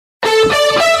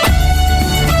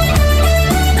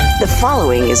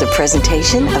following is a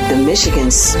presentation of the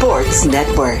Michigan Sports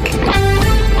Network.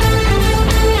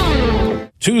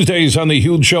 Tuesdays on the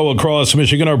Huge Show across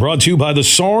Michigan are brought to you by the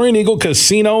Soaring Eagle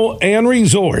Casino and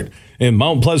Resort in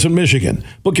Mount Pleasant, Michigan.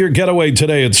 Book your getaway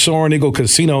today at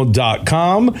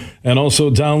SoaringEagleCasino.com and also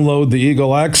download the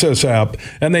Eagle Access app.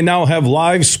 And they now have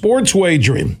live sports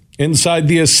wagering inside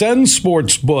the Ascend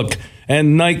Sportsbook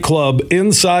and nightclub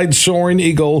inside Soaring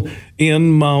Eagle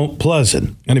in Mount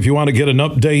Pleasant. And if you want to get an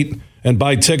update and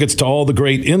buy tickets to all the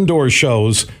great indoor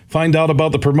shows, find out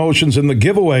about the promotions and the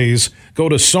giveaways, go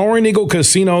to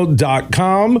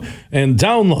SoaringEagleCasino.com and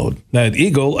download that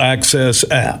Eagle Access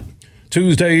app.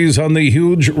 Tuesdays on the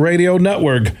Huge Radio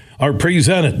Network are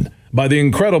presented by the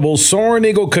incredible Soaring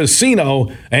Eagle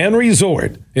Casino and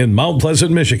Resort in Mount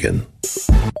Pleasant, Michigan.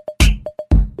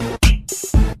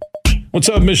 What's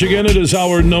up, Michigan? It is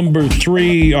hour number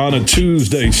 3 on a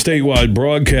Tuesday statewide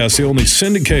broadcast, the only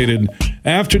syndicated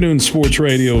afternoon sports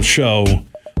radio show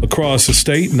across the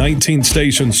state, 19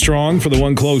 stations strong. For the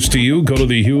one close to you, go to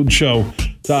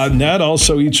thehugeshow.net.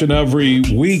 Also, each and every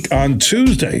week on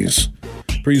Tuesdays,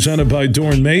 presented by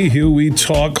Doeren Mayhew, we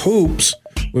talk hoops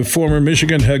with former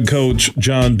Michigan head coach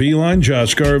John Beilein.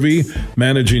 Josh Garvey,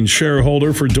 managing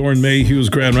shareholder for Doeren Mayhew's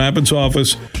Grand Rapids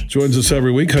office, joins us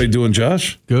every week. How you doing,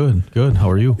 Josh? Good. How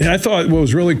are you? Yeah, I thought what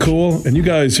was really cool, and you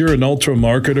guys, you're an ultra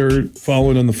marketer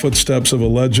following in the footsteps of a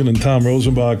legend and Tom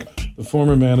Rosenbach, the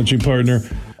former managing partner.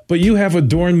 But you have a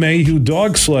Doeren Mayhew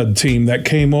dog sled team that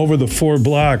came over the 4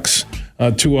 blocks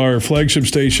to our flagship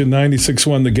station,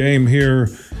 96.1 The Game here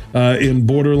in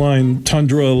borderline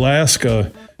Tundra,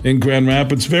 Alaska, in Grand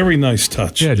Rapids. Very nice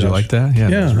touch. Yeah, did you like that?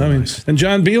 Yeah, that really nice. And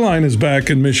John Beilein is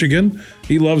back in Michigan.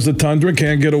 He loves the tundra,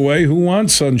 can't get away. Who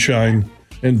wants sunshine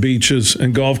and beaches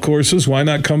and golf courses? Why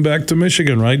not come back to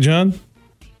Michigan, right, John?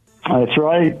 That's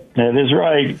right. That is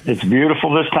right. It's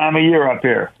beautiful this time of year up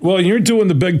here. Well, you're doing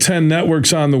the Big Ten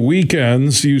networks on the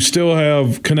weekends. You still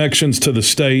have connections to the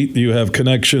state. You have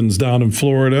connections down in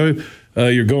Florida.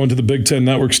 You're going to the Big Ten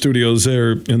network studios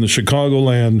there in the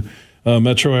Chicagoland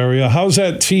metro area. How's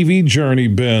that TV journey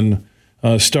been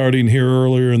starting here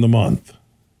earlier in the month?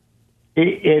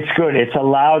 It's good. It's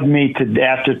allowed me to,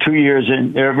 after 2 years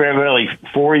and really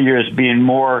 4 years being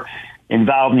more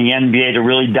involved in the NBA, to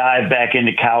really dive back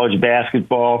into college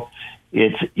basketball.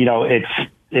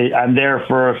 I'm there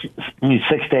for 6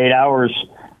 to 8 hours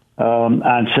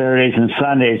on Saturdays and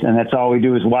Sundays, and that's all we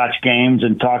do is watch games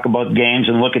and talk about games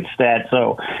and look at stats.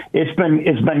 So it's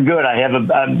been good.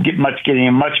 I'm getting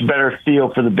a much better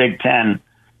feel for the Big Ten,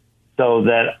 so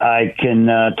that I can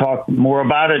talk more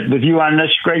about it with you on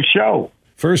this great show.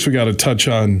 First, we got to touch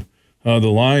on the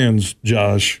Lions,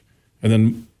 Josh, and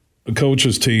then the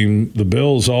coach's team, the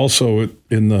Bills, also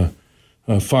in the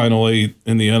Final 8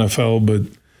 in the NFL. But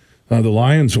the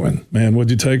Lions win. Man,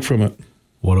 what'd you take from it?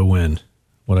 What a win.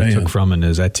 What I took from it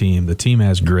is the team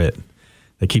has grit.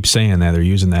 They keep saying that. They're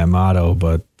using that motto,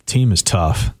 but the team is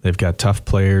tough. They've got tough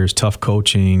players, tough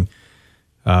coaching.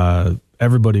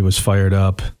 Everybody was fired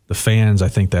up. The fans, I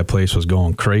think that place was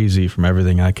going crazy from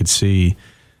everything I could see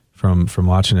from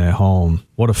watching it at home.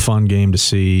 What a fun game to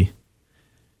see.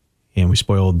 And we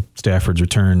spoiled Stafford's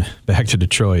return back to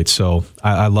Detroit. So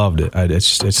I loved it.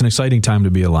 It's an exciting time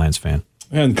to be a Lions fan.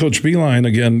 And Coach Beilein,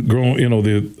 again, growing,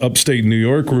 the upstate New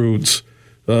York roots.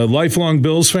 Lifelong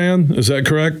Bills fan, is that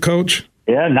correct, Coach?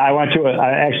 Yeah, and I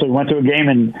actually went to a game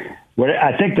in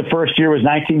I think the first year was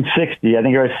 1960. I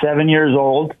think I was 7 years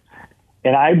old,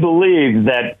 and I believe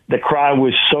that the crowd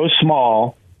was so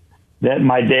small that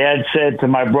my dad said to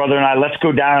my brother and I, "Let's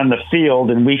go down on the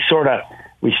field," and we stood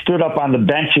up on the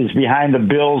benches behind the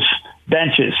Bills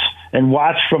benches and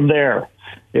watched from there.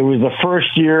 It was the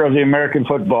first year of the American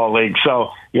Football League,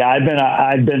 so yeah, I've been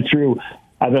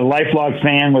a lifelong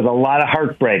fan with a lot of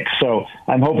heartbreak, so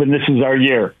I'm hoping this is our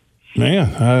year.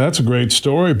 Man, that's a great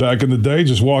story. Back in the day,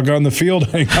 just walk on the field,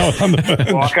 hang out on the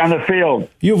bench. Walk on the field.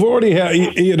 You've already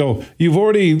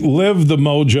lived the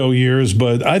mojo years,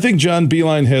 but I think John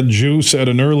Beilein had juice at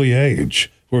an early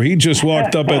age, where he just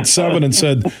walked up at 7 and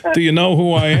said, "Do you know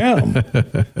who I am?"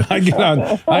 I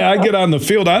get on the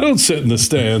field. I don't sit in the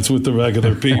stands with the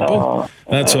regular people.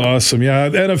 That's awesome. Yeah,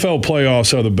 NFL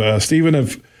playoffs are the best. Even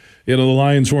if the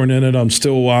Lions weren't in it, I'm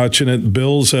still watching it.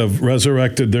 Bills have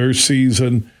resurrected their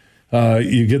season.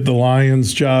 You get the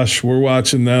Lions, Josh. We're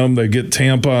watching them. They get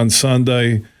Tampa on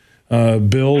Sunday.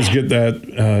 Bills get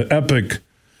that epic,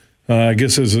 I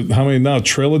guess, how many now?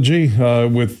 Trilogy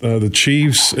with the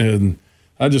Chiefs. And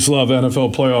I just love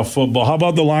NFL playoff football. How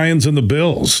about the Lions and the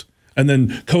Bills? And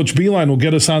then Coach Beilein will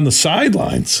get us on the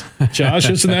sidelines. Josh,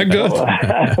 isn't that good?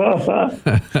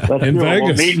 In Vegas.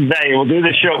 We'll meet in Vegas. We'll do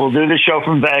the show. We'll do the show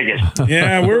from Vegas.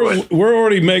 Yeah, we're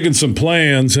already making some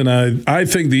plans, and I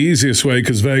think the easiest way,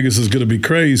 because Vegas is going to be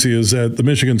crazy, is at the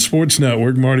Michigan Sports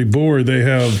Network, Marty Boer, they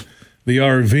have the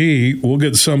RV. We'll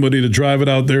get somebody to drive it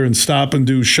out there and stop and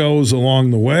do shows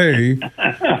along the way,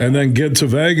 and then get to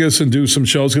Vegas and do some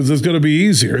shows, because it's going to be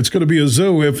easier. It's going to be a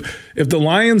zoo. If the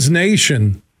Lions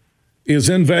Nation is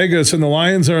in Vegas and the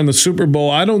Lions are in the Super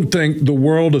Bowl, I don't think the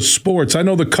world of sports, I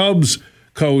know the Cubs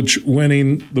coach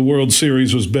winning the World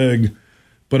Series was big,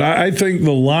 but I think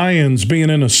the Lions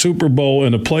being in a Super Bowl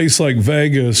in a place like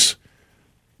Vegas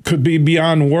could be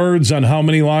beyond words on how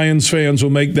many Lions fans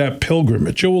will make that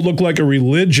pilgrimage. It will look like a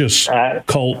religious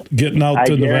cult getting out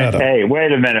to Nevada. Hey,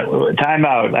 wait a minute. Time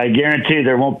out. I guarantee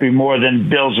there won't be more than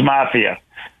Bills Mafia.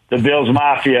 The Bills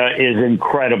Mafia is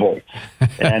incredible.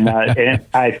 And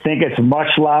I think it's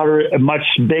much louder, much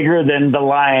bigger than the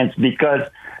Lions, because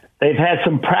they've had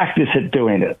some practice at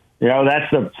doing it. You know, that's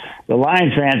the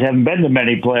Lions fans haven't been to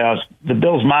many playoffs. The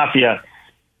Bills Mafia,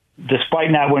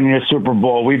 despite not winning a Super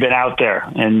Bowl, we've been out there,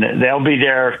 and they'll be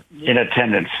there in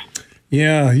attendance.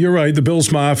 Yeah, you're right. The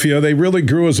Bills Mafia, they really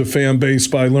grew as a fan base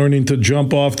by learning to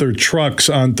jump off their trucks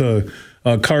onto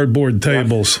cardboard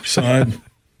tables. So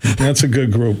that's a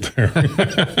good group there.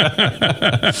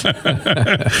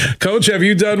 Coach, have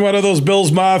you done one of those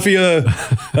Bills Mafia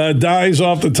dives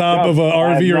off the top of an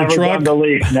RV or a truck?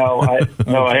 No,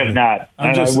 I have not.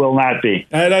 I will not be.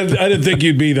 I didn't think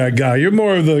you'd be that guy. You're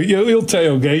more of you'll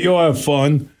tailgate. You'll have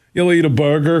fun. You'll eat a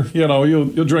burger. You know,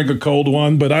 you'll drink a cold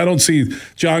one. But I don't see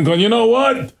John going, you know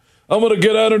what? I'm going to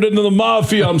get entered into the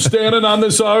Mafia. I'm standing on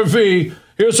this RV.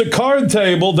 Here's a card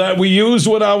table that we used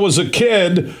when I was a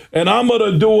kid, and I'm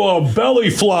going to do a belly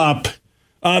flop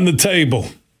on the table.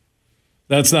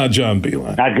 That's not John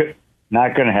Beilein.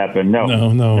 Not going to happen.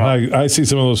 No. I see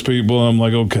some of those people, and I'm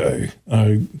like, okay,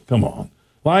 come on.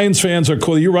 Lions fans are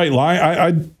cool. You're right.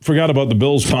 I forgot about the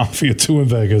Bills Mafia, too, in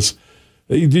Vegas.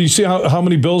 Did you see how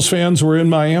many Bills fans were in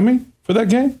Miami for that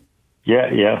game?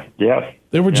 Yeah.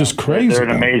 They were just crazy. They're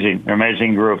an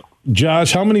amazing group.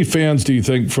 Josh, how many fans do you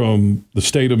think from the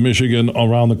state of Michigan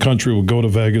around the country will go to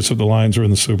Vegas if the Lions are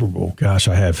in the Super Bowl? Gosh,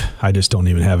 I just don't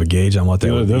even have a gauge on what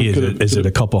that would be. Is it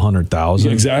a couple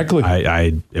 100,000? Exactly.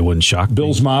 It wouldn't shock me.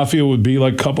 Bills Mafia would be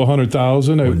like a couple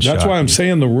 100,000. That's why I'm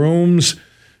saying the rooms,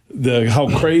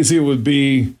 how crazy it would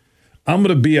be. I'm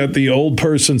going to be at the old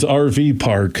person's RV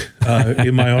park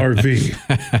in my RV.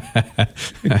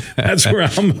 That's where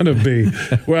I'm going to be.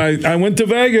 Where I went to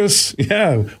Vegas.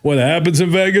 Yeah, what happens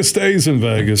in Vegas stays in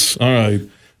Vegas. All right,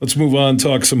 let's move on,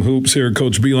 talk some hoops here.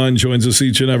 Coach Beilein joins us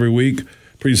each and every week,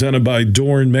 presented by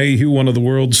Doran Mayhew, one of the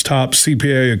world's top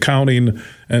CPA accounting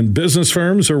and business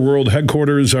firms. Her world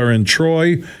headquarters are in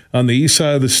Troy on the east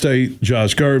side of the state.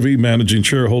 Josh Garvey, managing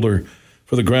shareholder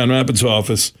for the Grand Rapids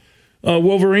office.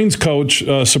 Wolverines coach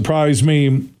surprised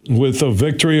me with a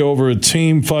victory over a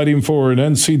team fighting for an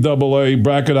NCAA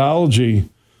bracketology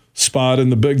spot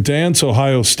in the Big Dance,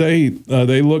 Ohio State.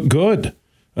 They look good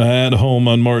at home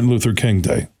on Martin Luther King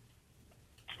Day.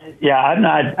 Yeah,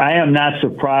 I am not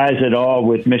surprised at all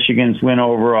with Michigan's win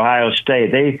over Ohio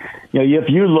State. If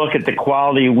you look at the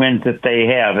quality wins that they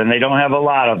have, and they don't have a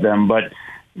lot of them, but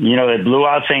they blew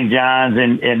out St. John's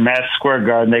in Madison Square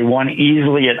Garden. They won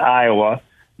easily at Iowa.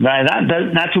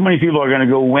 Not too many people are going to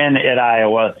go win at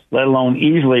Iowa, let alone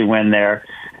easily win there.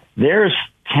 There's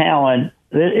talent.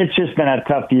 It's just been a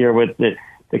tough year with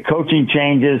the coaching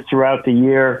changes throughout the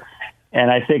year. And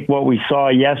I think what we saw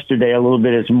yesterday a little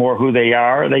bit is more who they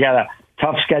are. They got a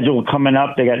tough schedule coming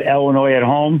up. They got Illinois at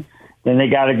home. Then they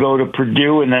got to go to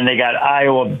Purdue, and then they got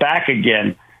Iowa back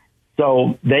again.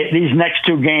 So these next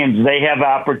two games, they have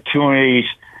opportunities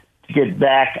to get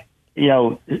back,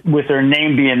 with their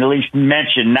name being at least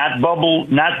mentioned. Not bubble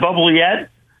yet,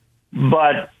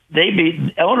 but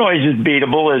Illinois is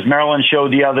beatable, as Maryland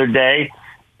showed the other day.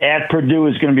 At Purdue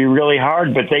is going to be really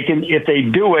hard, but if they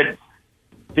do it,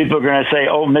 people are going to say,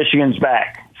 "Oh, Michigan's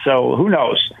back." So who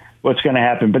knows what's going to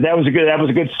happen? But that was a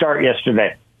good start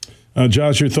yesterday.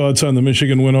 Josh, your thoughts on the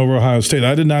Michigan win over Ohio State?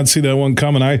 I did not see that one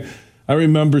coming. I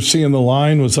remember seeing the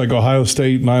line was like Ohio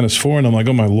State -4, and I'm like,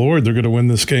 "Oh my Lord, they're going to win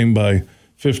this game by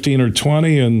 15 or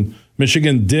 20." And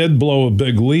Michigan did blow a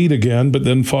big lead again, but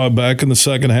then fought back in the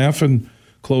second half and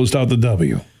closed out the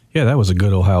W. Yeah, that was a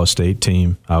good Ohio State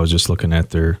team. I was just looking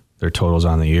at their totals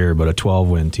on the year, but a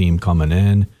 12-win team coming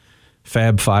in.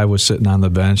 Fab Five was sitting on the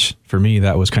bench. For me,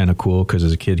 that was kind of cool because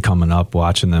as a kid coming up,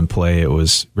 watching them play, it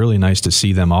was really nice to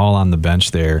see them all on the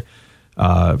bench there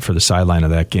for the sideline of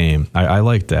that game. I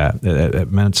liked that.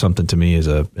 It meant something to me as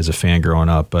a fan growing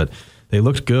up. But they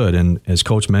looked good. And as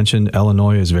Coach mentioned,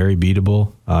 Illinois is very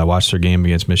beatable. I watched their game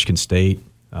against Michigan State,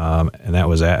 and that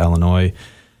was at Illinois.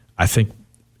 I think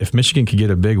if Michigan could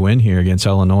get a big win here against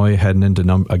Illinois, heading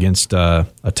into against a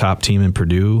top team in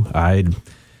Purdue,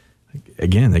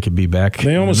 again, they could be back.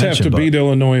 They almost have to beat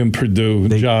Illinois and Purdue,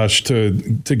 Josh, to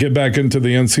get back into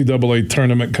the NCAA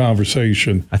tournament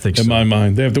conversation. I think so. In my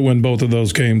mind, they have to win both of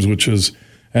those games, which is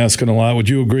asking a lot. Would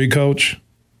you agree, Coach?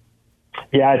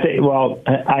 Yeah, I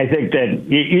think that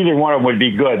either one of them would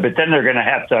be good, but then they're going to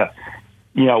have to,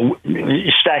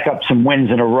 stack up some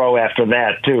wins in a row after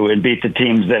that too, and beat the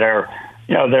teams that are,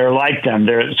 they're like them.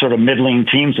 They're sort of middling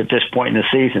teams at this point in the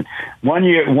season. One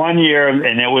year,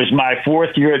 and it was my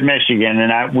fourth year at Michigan, and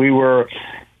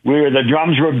the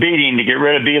drums were beating to get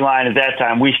rid of Beeline at that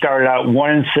time. We started out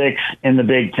 1-6 in the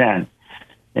Big Ten,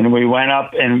 and we went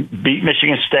up and beat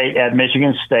Michigan State at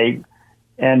Michigan State,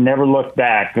 and never looked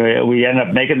back. We ended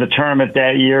up making the tournament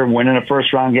that year, winning a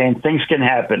first-round game. Things can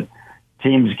happen.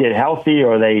 Teams get healthy,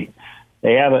 or they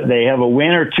have a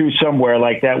win or two somewhere,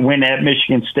 like that win at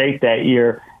Michigan State that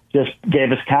year just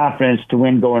gave us confidence to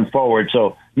win going forward.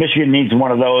 So Michigan needs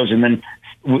one of those, and then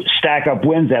stack up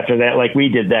wins after that like we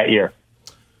did that year.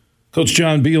 Coach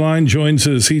John Beilein joins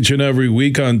us each and every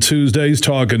week on Tuesdays,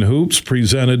 Talking Hoops,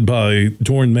 presented by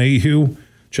Doeren Mayhew.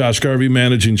 Josh Garvey,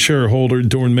 managing shareholder,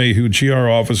 Doeren Mayhew GR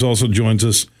office, also joins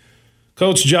us.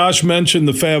 Coach, Josh mentioned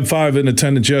the Fab Five in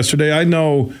attendance yesterday. I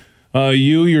know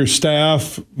your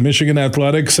staff, Michigan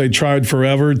Athletics, they tried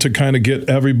forever to kind of get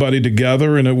everybody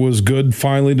together, and it was good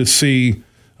finally to see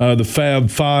the Fab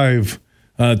Five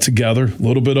together, a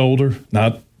little bit older,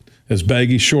 not as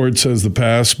baggy shorts as the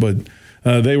past, but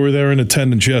they were there in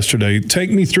attendance yesterday.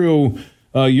 Take me through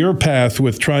your path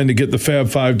with trying to get the Fab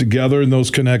Five together and those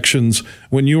connections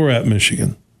when you were at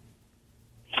Michigan.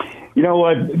 You know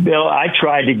what, Bill? I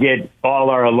tried to get all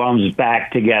our alums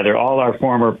back together, all our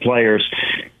former players.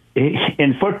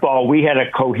 In football, we had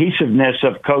a cohesiveness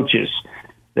of coaches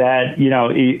that,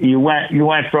 you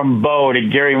went from Bo to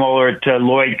Gary Moeller to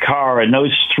Lloyd Carr, and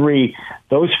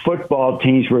those football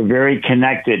teams were very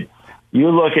connected.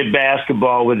 You look at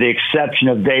basketball, with the exception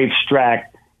of Dave Strack,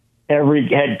 every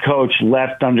head coach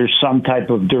left under some type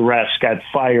of duress, got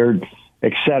fired,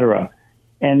 etc.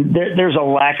 And there's a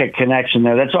lack of connection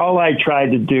there. That's all I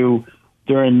tried to do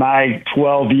during my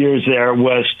 12 years there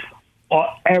was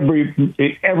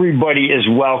everybody is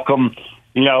welcome.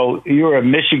 You're a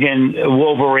Michigan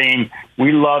Wolverine.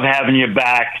 We love having you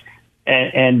back,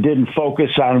 and didn't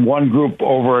focus on one group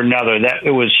over another. That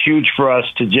it was huge for us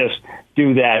to just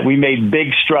do that. We made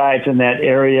big strides in that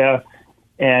area.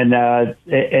 And I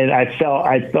felt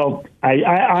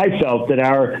that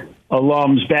our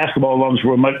alums, basketball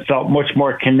alums, felt much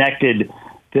more connected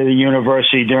to the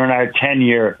university during our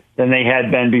tenure than they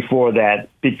had been before that,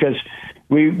 because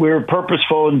we were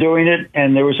purposeful in doing it,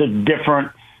 and it was a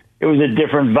different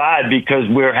vibe because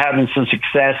we were having some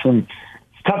success. And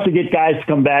it's tough to get guys to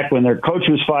come back when their coach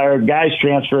was fired, guys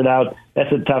transferred out.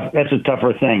 That's a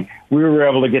tougher thing. We were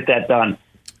able to get that done.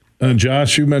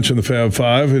 Josh, you mentioned the Fab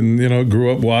Five, and grew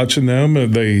up watching them.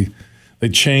 They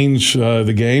changed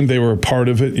the game. They were a part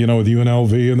of it, with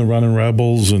UNLV and the Running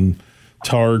Rebels and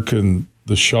Tark and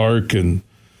the Shark,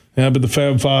 but the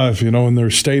Fab Five, in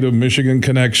their state of Michigan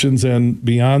connections and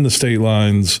beyond the state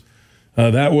lines,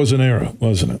 that was an era,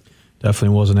 wasn't it?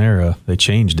 Definitely was an era. They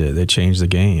changed it. They changed the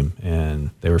game, and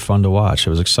they were fun to watch.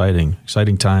 It was exciting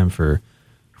time for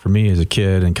me as a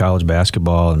kid in college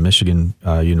basketball and Michigan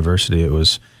University. It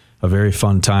was a very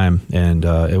fun time, and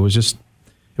it was just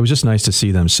nice to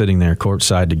see them sitting there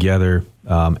courtside together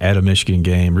at a Michigan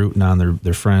game, rooting on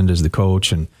their friend as the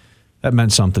coach, and that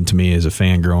meant something to me as a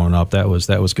fan growing up. That was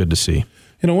good to see.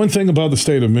 One thing about the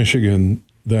state of Michigan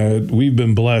that we've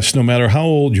been blessed, no matter how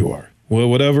old you are,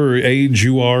 whatever age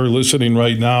you are listening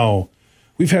right now,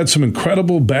 we've had some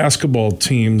incredible basketball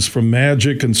teams from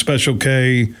Magic and Special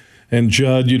K and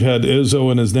Judd. You'd had Izzo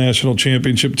and his national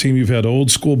championship team. You've had old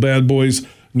school bad boys,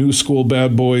 new school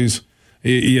bad boys.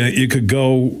 You could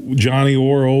go Johnny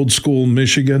Orr, old school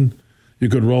Michigan. You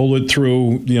could roll it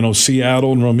through,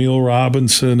 Seattle and Ramil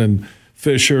Robinson and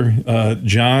Fisher.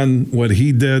 John, what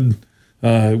he did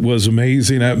was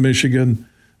amazing at Michigan.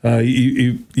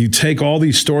 You take all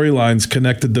these storylines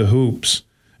connected to hoops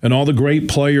and all the great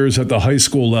players at the high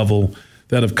school level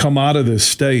that have come out of this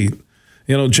state.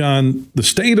 John, the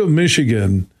state of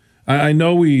Michigan, I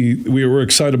know we were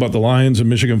excited about the Lions and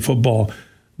Michigan football,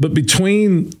 but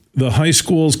between the high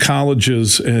schools,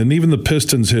 colleges, and even the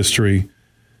Pistons history,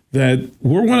 that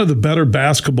we're one of the better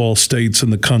basketball states in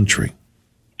the country.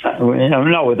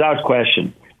 No, without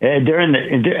question. During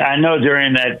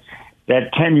that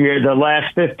 10 years, the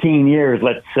last 15 years,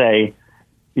 let's say,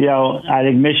 I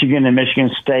think Michigan and Michigan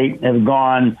State have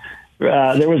gone.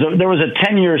 There was a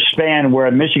 10-year span where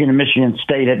Michigan and Michigan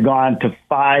State had gone to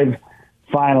 5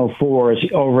 Final Fours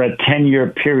over a 10-year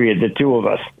period, the two of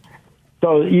us.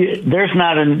 So there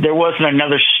wasn't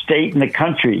another state in the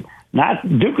country. Not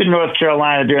Duke and North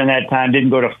Carolina during that time didn't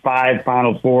go to 5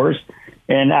 Final Fours,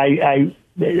 and I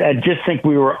just think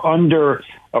we were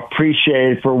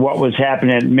underappreciated for what was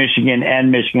happening at Michigan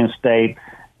and Michigan State,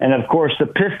 and of course the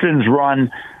Pistons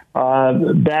run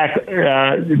back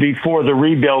before the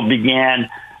rebuild began.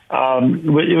 It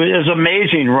was an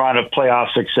amazing run of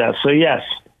playoff success. So yes,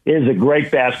 it is a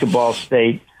great basketball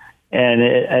state, and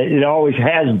it always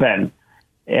has been.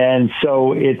 And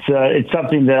so it's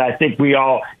something that I think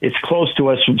it's close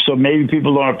to us. So maybe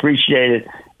people don't appreciate it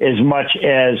as much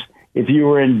as if you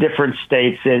were in different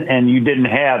states and you didn't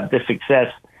have the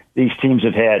success these teams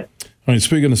have had. All right,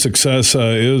 speaking of success,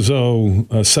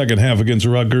 Izzo, second half against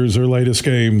Rutgers, their latest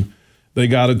game, they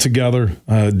got it together.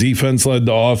 Defense led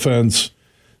to offense.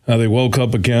 They woke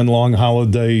up again, long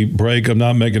holiday break. I'm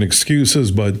not making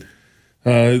excuses, but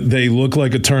they look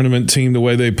like a tournament team the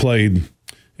way they played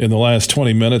in the last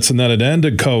 20 minutes. And then it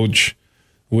ended, Coach,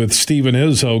 with Steven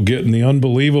Izzo getting the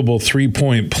unbelievable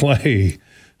three-point play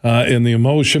and the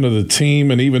emotion of the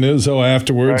team, and even Izzo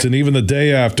afterwards, right, and even the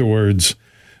day afterwards.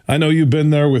 I know you've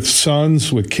been there with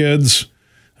sons, with kids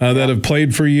that have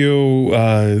played for you.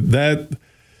 That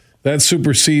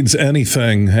supersedes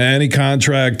anything, any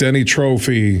contract, any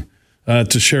trophy,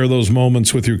 to share those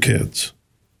moments with your kids.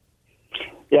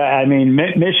 Yeah, I mean,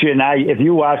 Michigan, if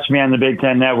you watch me on the Big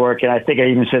Ten Network, and I think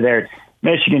I even said there,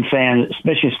 Michigan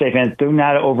State fans, do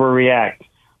not overreact.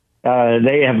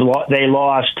 They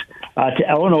lost to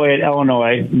Illinois at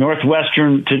Illinois,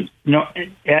 Northwestern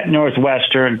at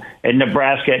Northwestern, and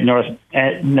Nebraska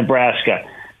at Nebraska.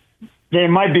 There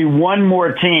might be one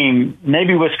more team.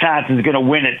 Maybe Wisconsin's going to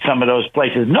win at some of those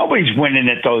places. Nobody's winning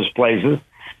at those places.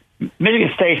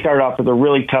 Michigan State started off with a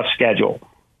really tough schedule.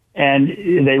 And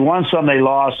they won some, they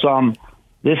lost some.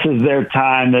 This is their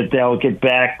time that they'll get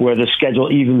back where the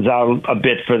schedule evens out a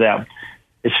bit for them.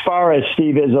 As far as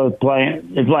Steve Izzo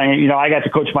playing, I got to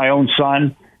coach my own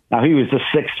son. Now, he was the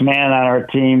 6th man on our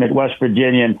team at West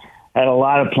Virginia and had a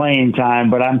lot of playing time.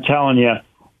 But I'm telling you,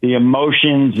 the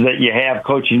emotions that you have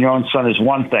coaching your own son is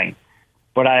one thing.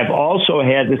 But I've also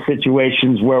had the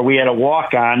situations where we had a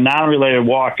walk-on, non-related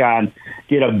walk-on,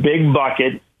 get a big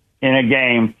bucket in a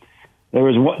game. There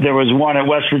was one at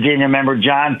West Virginia. Remember,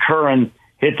 John Curran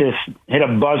hit a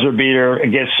buzzer beater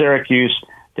against Syracuse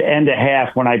to end a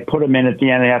half when I put him in at the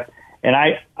end of the half. And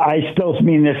I still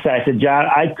mean this. I said, John,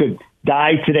 I could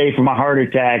die today from a heart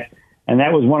attack. And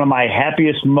that was one of my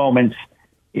happiest moments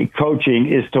in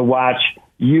coaching, is to watch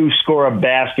you score a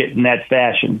basket in that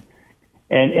fashion.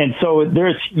 And so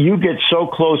you get so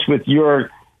close with your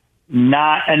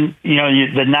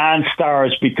the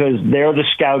non-stars because they're the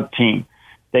scout team.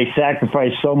 They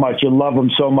sacrifice so much. You love them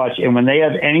so much. And when they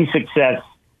have any success,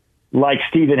 like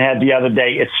Steven had the other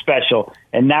day, it's special.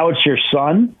 And now it's your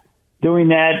son doing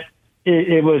that.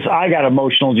 I got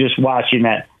emotional just watching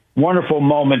that. Wonderful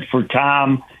moment for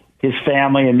Tom, his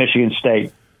family, and Michigan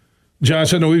State.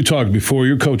 Josh, I know we've talked before.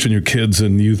 You're coaching your kids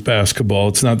in youth basketball.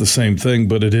 It's not the same thing,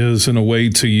 but it is in a way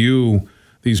to you.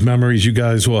 These memories you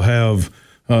guys will have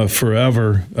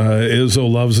forever.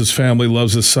 Izzo loves his family,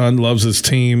 loves his son, loves his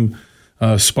team.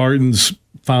 Spartans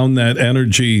found that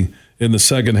energy in the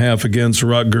second half against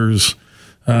Rutgers.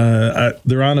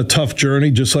 They're on a tough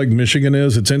journey, just like Michigan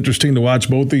is. It's interesting to watch.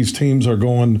 Both these teams are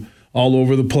going all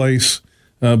over the place.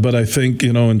 But I think,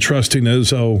 in trusting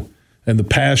Izzo and the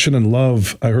passion and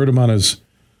love, I heard him on his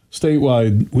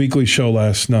statewide weekly show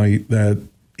last night, that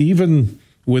even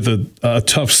with a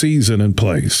tough season in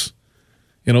place,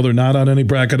 they're not on any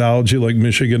bracketology like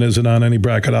Michigan isn't on any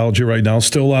bracketology right now.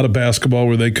 Still a lot of basketball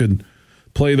where they could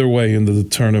play their way into the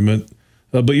tournament.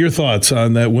 But your thoughts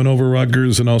on that win over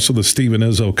Rutgers and also the Steven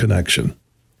Izzo connection?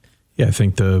 Yeah, I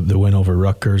think the win over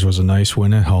Rutgers was a nice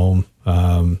win at home.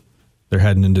 They're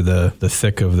heading into the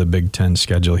thick of the Big Ten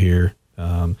schedule here.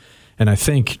 And I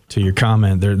think, to your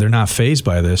comment, they're not fazed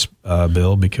by this,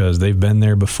 Bill, because they've been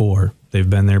there before. They've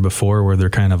been there before where they're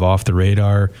kind of off the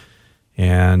radar.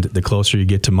 And the closer you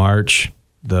get to March,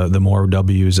 the more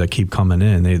W's that keep coming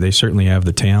in. They certainly have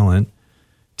the talent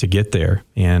to get there.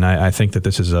 And I think that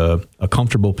this is a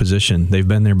comfortable position. They've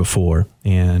been there before.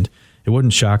 And it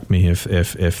wouldn't shock me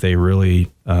if they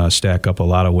really stack up a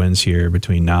lot of wins here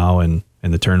between now and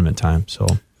the tournament time. So,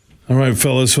 all right,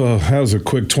 fellas. Well, that was a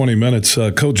quick 20 minutes.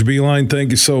 Coach Beilein,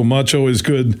 thank you so much. Always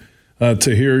good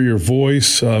to hear your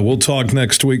voice. We'll talk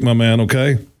next week, my man,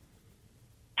 okay?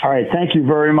 All right, thank you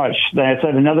very much. Let's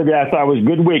have another good. I thought it was a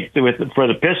good week for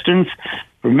the Pistons,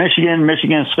 for Michigan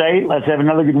State. Let's have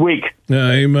another good week. Yeah,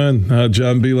 amen.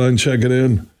 John Beilein checking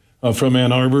in from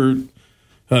Ann Arbor.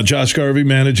 Josh Garvey,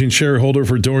 managing shareholder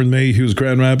for Doran Mayhew's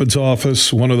Grand Rapids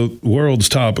office, one of the world's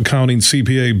top accounting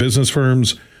CPA business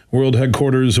firms, world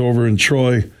headquarters over in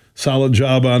Troy. Solid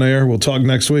job on air. We'll talk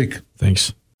next week.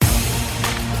 Thanks.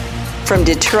 From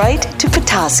Detroit to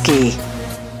Petoskey,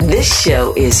 this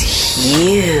show is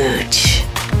huge.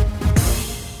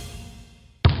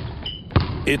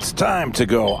 It's time to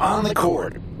go on the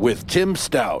court with Tim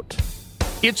Stout.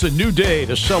 It's a new day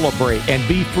to celebrate and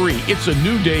be free. It's a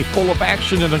new day full of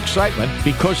action and excitement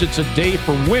because it's a day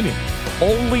for winning.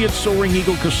 Only at Soaring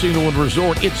Eagle Casino and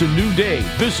Resort, it's a new day.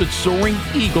 Visit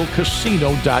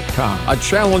SoaringEagleCasino.com. A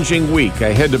challenging week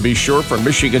ahead, to be sure, for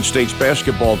Michigan State's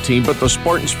basketball team, but the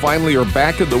Spartans finally are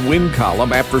back in the win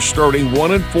column after starting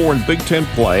 1-4 in Big Ten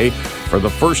play for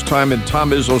the first time in Tom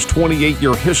Izzo's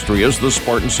 28-year history as the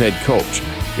Spartans head coach.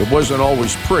 It wasn't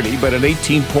always pretty, but an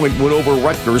 18-point win over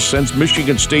Rutgers sends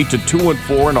Michigan State to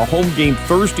 2-4 in a home game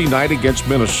Thursday night against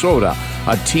Minnesota,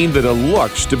 a team that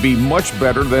looks to be much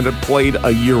better than it played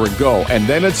a year ago. And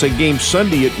then it's a game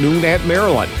Sunday at noon at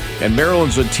Maryland. And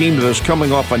Maryland's a team that is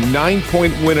coming off a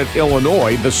 9-point win at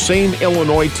Illinois, the same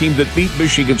Illinois team that beat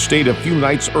Michigan State a few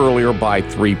nights earlier by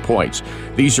 3 points.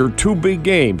 These are two big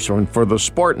games, and for the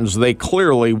Spartans, they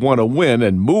clearly want to win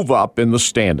and move up in the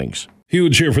standings.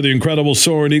 Huge here for the incredible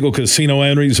Soaring Eagle Casino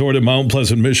and Resort in Mount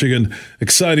Pleasant, Michigan.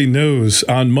 Exciting news.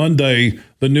 On Monday,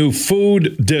 the new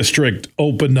food district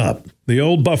opened up. The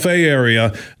old buffet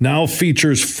area now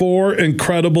features 4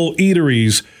 incredible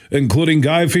eateries, including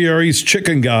Guy Fieri's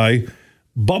Chicken Guy,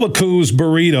 Bubba Coo's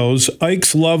Burritos,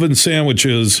 Ike's Love and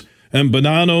Sandwiches, and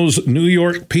Bonanno's New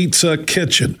York Pizza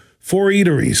Kitchen. 4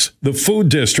 eateries. The food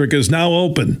district is now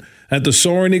open at the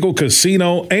Soaring Eagle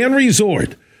Casino and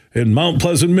Resort in Mount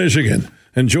Pleasant, Michigan.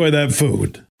 Enjoy that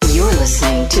food. You're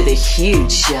listening to The Huge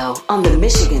Show on the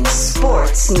Michigan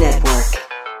Sports Network.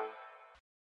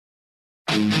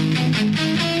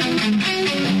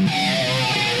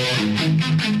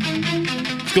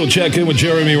 Let's go check in with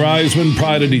Jeremy Reisman,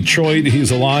 Pride of Detroit.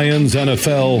 He's a Lions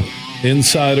NFL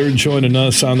insider joining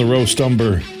us on the Roast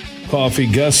Umber Coffee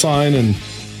guest line. And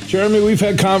Jeremy, we've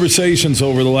had conversations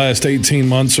over the last 18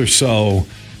 months or so,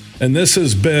 and this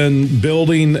has been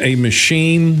building a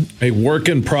machine, a work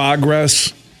in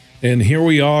progress. And here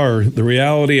we are, the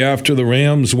reality after the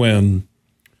Rams win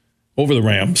over the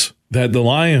Rams, that the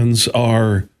Lions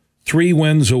are 3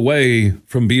 wins away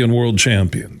from being world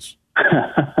champions.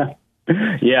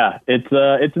 Yeah,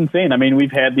 it's insane. I mean,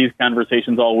 we've had these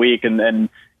conversations all week, and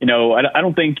you know, I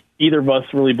don't think either of us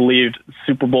really believed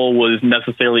Super Bowl was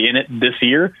necessarily in it this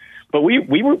year, but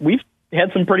we've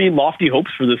had some pretty lofty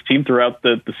hopes for this team throughout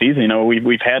the season. You know,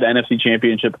 we've had NFC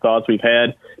Championship thoughts. We've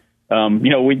had,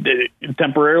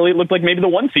 temporarily it looked like maybe the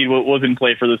 1 seed was in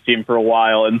play for this team for a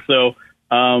while, and so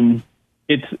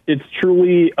it's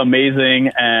truly amazing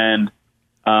and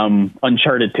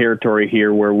uncharted territory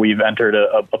here, where we've entered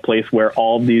a place where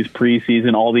all these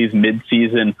preseason, all these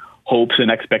midseason hopes and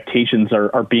expectations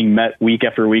are being met week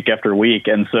after week after week.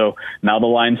 And so now the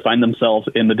Lions find themselves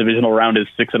in the divisional round as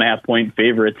 6.5-point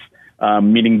favorites,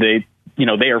 meaning they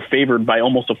are favored by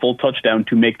almost a full touchdown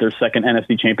to make their second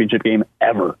NFC Championship game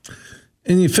ever.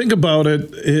 And you think about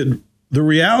it, the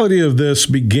reality of this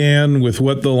began with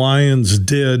what the Lions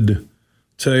did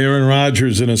to Aaron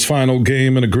Rodgers in his final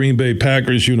game in a Green Bay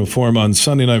Packers uniform on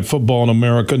Sunday Night Football in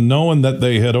America, knowing that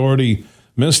they had already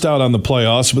missed out on the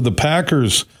playoffs, but the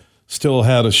Packers still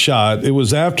had a shot. It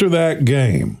was after that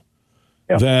game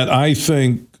that I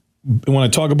think, when I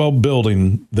talk about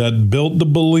building, that built the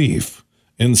belief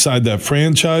inside that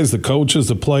franchise, the coaches,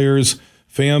 the players,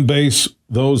 fan base,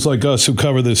 those like us who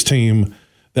cover this team,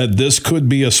 that this could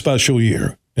be a special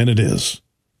year, and it is.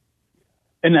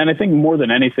 And I think more than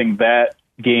anything, that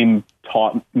game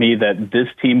taught me that this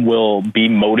team will be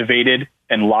motivated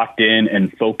and locked in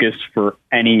and focused for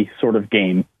any sort of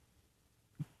game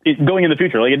going in the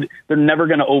future. Like, they're never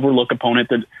going to overlook opponent.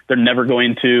 They're never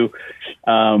going to,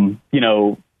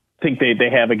 think they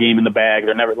have a game in the bag.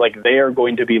 They are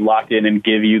going to be locked in and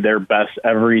give you their best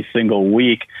every single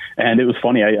week. And it was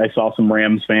funny. I saw some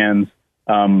Rams fans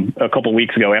a couple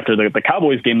weeks ago after the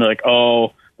Cowboys game. They're like,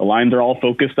 oh, the Lions are all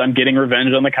focused on getting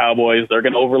revenge on the Cowboys. They're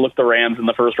going to overlook the Rams in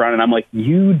the first round. And I'm like,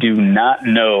 you do not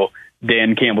know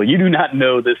Dan Campbell. You do not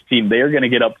know this team. They are going to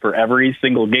get up for every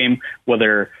single game,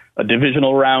 whether a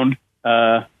divisional round,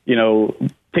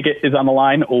 ticket is on the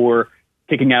line or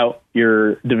kicking out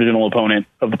your divisional opponent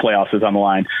of the playoffs is on the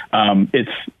line. It's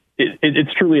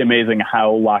it's truly amazing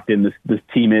how locked in this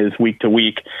team is week to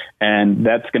week, and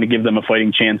that's going to give them a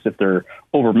fighting chance if they're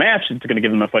overmatched. It's going to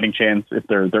give them a fighting chance if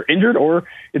they're injured, or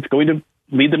it's going to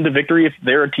lead them to victory if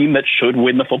they're a team that should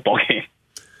win the football game.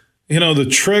 The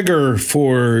trigger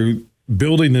for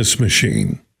building this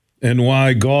machine and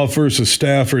why Goff versus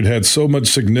Stafford had so much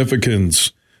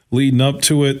significance leading up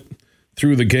to it,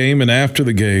 through the game and after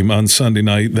the game on Sunday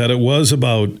night, that it was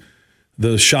about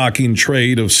the shocking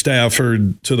trade of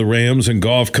Stafford to the Rams and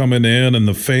Goff coming in, and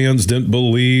the fans didn't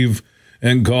believe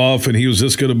in Goff, and he was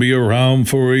just going to be around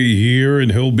for a year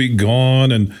and he'll be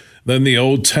gone. And then the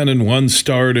old 10-1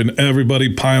 start and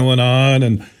everybody piling on,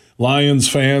 and Lions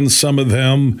fans, some of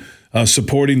them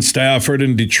supporting Stafford,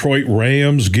 and Detroit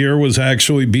Rams gear was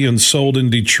actually being sold in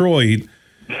Detroit.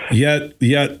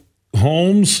 Yet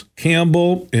Holmes,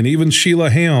 Campbell, and even Sheila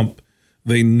Hamp,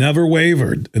 they never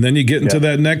wavered. And then you get into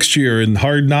that next year in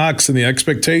Hard Knocks, and the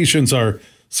expectations are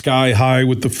sky high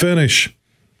with the finish,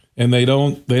 and they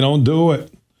don't do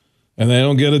it, and they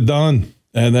don't get it done.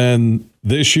 And then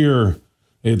this year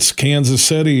it's Kansas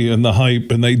City and the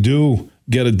hype, and they do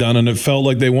get it done. And it felt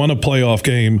like they won a playoff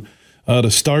game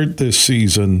to start this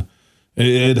season.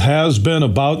 It has been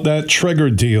about that trigger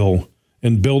deal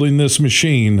in building this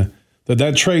machine,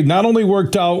 that trade not only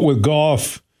worked out with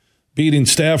Goff beating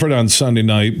Stafford on Sunday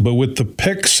night, but with the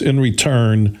picks in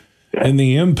return and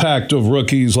the impact of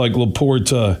rookies like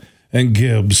Laporta and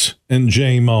Gibbs and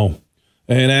J-Mo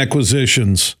and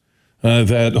acquisitions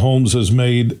that Holmes has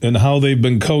made, and how they've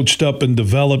been coached up and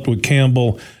developed with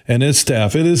Campbell and his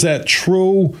staff. It is that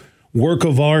true work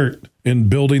of art in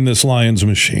building this Lions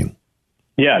machine.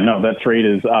 Yeah, no, that trade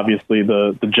is obviously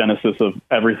the genesis of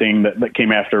everything that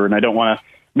came after, and I don't want to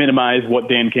minimize what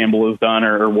Dan Campbell has done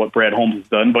or what Brad Holmes has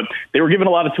done, but they were given a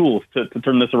lot of tools to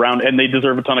turn this around, and they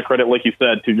deserve a ton of credit, like you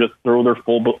said, to just throw their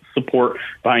full support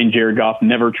behind Jared Goff,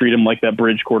 never treat him like that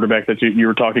bridge quarterback that you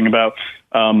were talking about.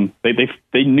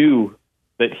 They knew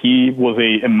that he was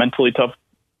a mentally tough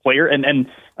player, and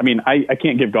I mean, I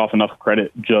can't give Goff enough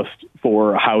credit just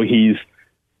for how he's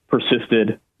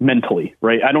persisted mentally,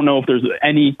 right? I don't know if there's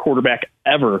any quarterback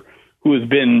ever who has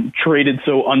been traded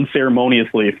so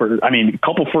unceremoniously for, a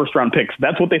couple first-round picks.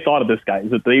 That's what they thought of this guy, is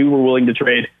that they were willing to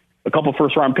trade a couple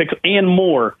first-round picks and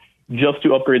more just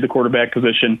to upgrade the quarterback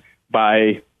position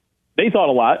by, they thought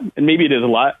a lot, and maybe it is a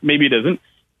lot, maybe it isn't.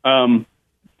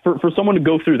 For someone to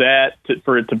go through that,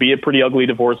 for it to be a pretty ugly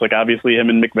divorce, like obviously him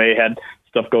and McVay had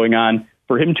stuff going on,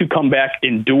 for him to come back,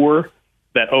 endure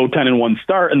that 10-1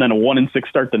 start and then a 1-6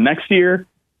 start the next year,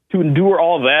 to endure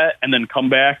all of that and then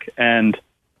come back and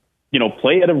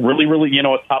play at a really, really, a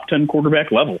top 10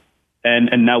 quarterback level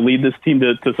and now lead this team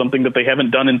to something that they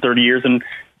haven't done in 30 years. And,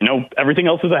 everything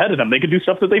else is ahead of them. They could do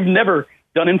stuff that they've never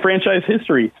done in franchise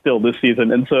history still this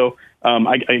season. And so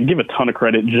I give a ton of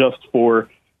credit just for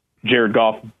Jared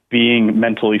Goff being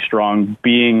mentally strong,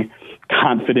 being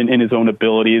confident in his own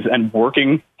abilities, and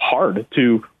working hard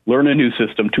to learn a new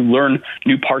system, to learn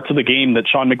new parts of the game that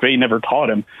Sean McVay never taught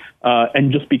him,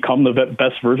 and just become the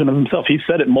best version of himself. He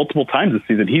said it multiple times this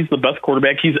season. He's the best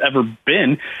quarterback he's ever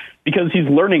been because he's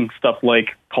learning stuff like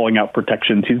calling out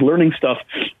protections. He's learning stuff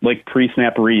like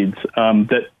pre-snap reads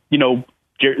that,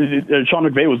 Sean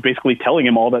McVay was basically telling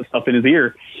him all that stuff in his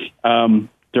ear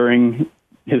during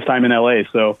his time in LA.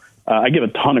 So I give a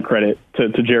ton of credit to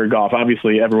Jared Goff.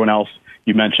 Obviously, everyone else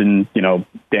you mentioned,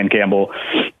 Dan Campbell,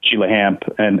 Sheila Hamp,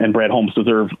 and Brad Holmes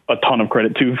deserve a ton of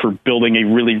credit too for building a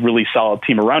really, really solid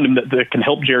team around him that can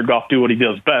help Jared Goff do what he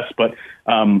does best. But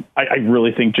I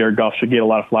really think Jared Goff should get a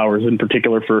lot of flowers, in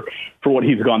particular for what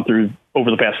he's gone through over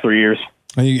the past 3 years.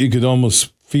 You could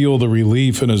almost feel the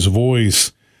relief in his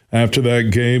voice after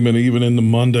that game, and even in the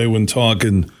Monday when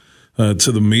talking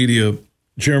to the media.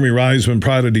 Jeremy Reisman,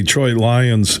 Pride of Detroit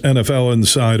Lions, NFL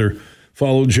insider.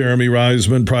 Follow Jeremy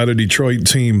Reisman, Pride of Detroit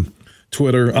team,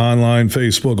 Twitter, online,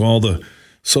 Facebook, all the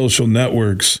social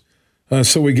networks.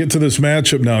 So we get to this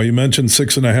matchup now. You mentioned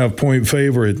 6.5-point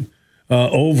favorite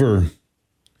over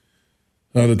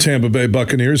the Tampa Bay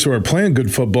Buccaneers, who are playing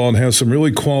good football and have some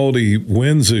really quality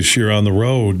wins this year on the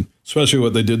road, especially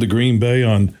what they did to Green Bay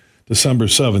on December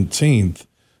 17th.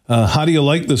 How do you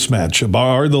like this matchup?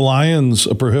 Are the Lions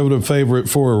a prohibitive favorite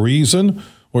for a reason,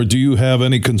 or do you have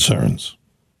any concerns?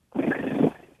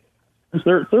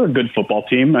 They're a good football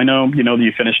team. I know,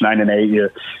 you finish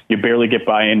 9-8, you barely get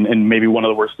by in maybe one of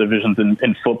the worst divisions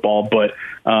in football. But,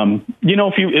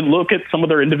 if you look at some of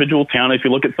their individual talent, if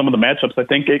you look at some of the matchups, I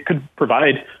think it could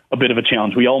provide a bit of a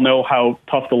challenge. We all know how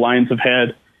tough the Lions have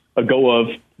had a go of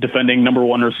defending number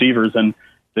one receivers. And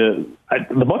the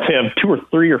Bucs have 2 or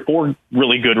 3 or 4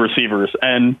 really good receivers,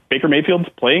 and Baker Mayfield's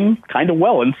playing kind of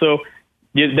well. And so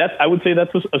I would say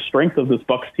that's a strength of this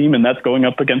Bucs team, and that's going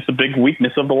up against a big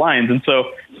weakness of the Lions. And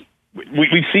so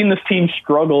we've seen this team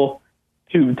struggle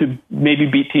to maybe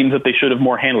beat teams that they should have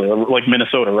more handily, like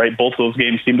Minnesota, right? Both those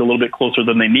games seemed a little bit closer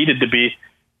than they needed to be,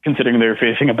 considering they were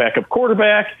facing a backup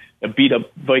quarterback, a beat-up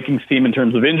Vikings team in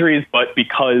terms of injuries, but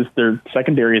because their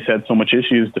secondary has had so much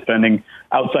issues defending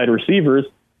outside receivers,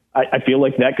 I feel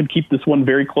like that could keep this one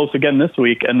very close again this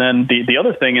week. And then the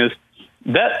other thing is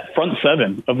that front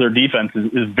seven of their defense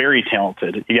is very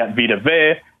talented. You got Vita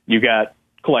Vea, you got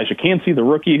Kalijah Kancey, the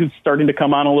rookie, who's starting to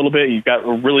come on a little bit. You've got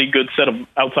a really good set of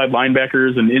outside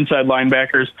linebackers and inside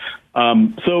linebackers.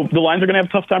 So the Lions are going to have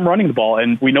a tough time running the ball,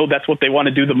 and we know that's what they want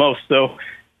to do the most. So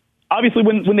obviously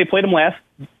when they played them last,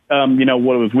 what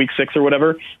it was, week 6 or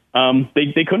whatever,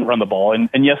 they couldn't run the ball.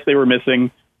 And yes, they were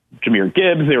missing Jahmyr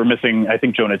Gibbs. They were missing, I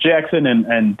think, Jonah Jackson,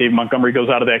 and Dave Montgomery goes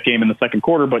out of that game in the second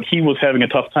quarter, but he was having a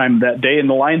tough time that day, and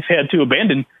the Lions had to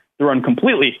abandon the run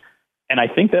completely. And I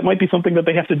think that might be something that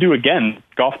they have to do again.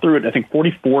 Goff threw it, I think,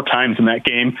 44 times in that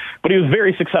game, but he was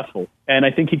very successful. And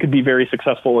I think he could be very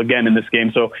successful again in this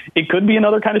game. So it could be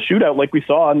another kind of shootout like we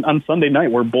saw on Sunday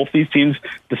night, where both these teams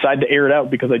decide to air it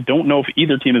out, because I don't know if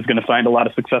either team is going to find a lot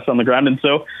of success on the ground. And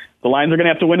so the Lions are going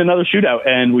to have to win another shootout.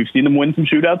 And we've seen them win some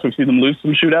shootouts. We've seen them lose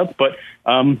some shootouts. But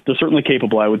they're certainly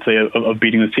capable, I would say, of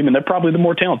beating this team. And they're probably the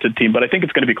more talented team. But I think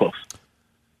it's going to be close.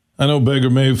 I know Baker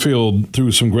Mayfield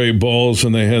threw some great balls,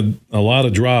 and they had a lot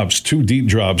of drops, 2 deep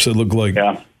drops that looked like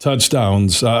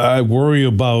touchdowns. I worry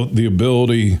about the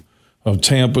ability of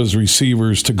Tampa's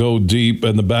receivers to go deep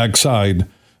and the backside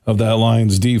of that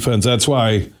Lions defense. That's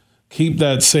why keep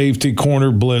that safety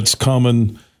corner blitz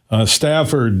coming.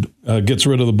 Stafford gets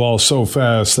rid of the ball so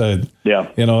fast that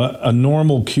a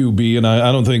normal QB, and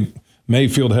I don't think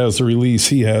Mayfield has the release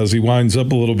he has. He winds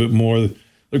up a little bit more.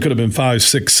 There could have been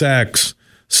 5-6 sacks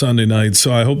Sunday night.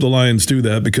 So I hope the Lions do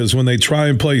that, because when they try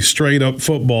and play straight up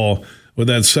football with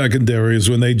that secondary is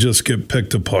when they just get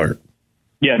picked apart.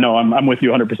 Yeah, no, I'm with you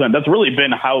 100%. That's really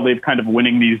been how they've kind of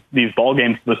winning these ball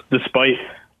games, despite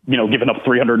giving up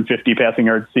 350 passing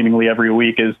yards seemingly every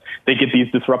week. Is they get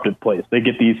these disruptive plays, they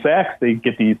get these sacks, they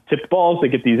get these tipped balls, they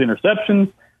get these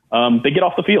interceptions, they get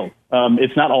off the field.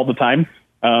 It's not all the time.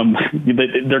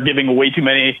 They're giving way too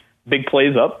many big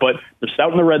plays up, but they're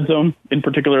stout in the red zone, in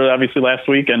particular, obviously, last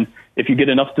week. And if you get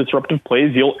enough disruptive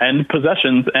plays, you'll end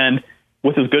possessions. And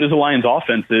with as good as the Lions'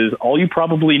 offense is, all you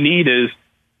probably need is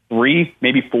 3,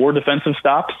 maybe 4 defensive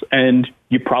stops, and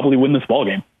you probably win this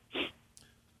ballgame.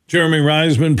 Jeremy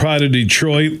Reisman, Pride of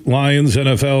Detroit, Lions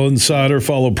NFL Insider.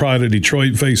 Follow Pride of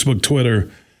Detroit, Facebook,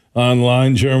 Twitter,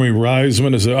 online. Jeremy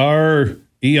Reisman is R-E-I-S-M-A-N,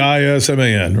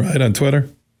 right, on Twitter?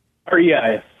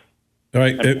 R-E-I-S. All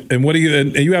right, and what do you?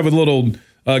 And you have a little.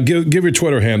 Give your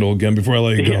Twitter handle again before I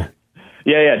let you go.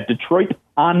 Yeah. Detroit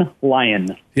on Lion.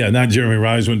 Yeah, not Jeremy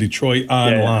Reisman. Detroit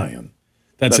on Lion.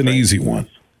 That's an easy one.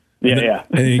 Yeah.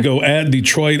 And you go at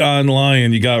Detroit on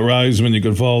Lion. You got Reisman. You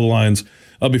can follow the Lions.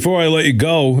 Before I let you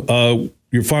go,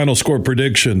 your final score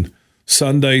prediction: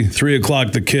 Sunday,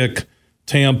 3:00 the kick.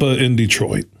 Tampa in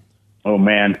Detroit. Oh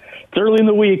man, it's early in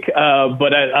the week,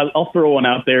 but I'll throw one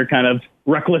out there, kind of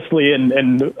recklessly, and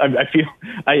I feel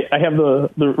I have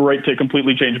the right to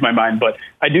completely change my mind, but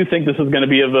I do think this is going to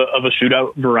be of a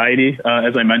shootout variety,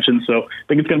 as I mentioned. So I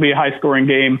think it's going to be a high scoring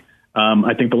game.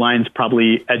 I think the Lions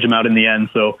probably edge them out in the end.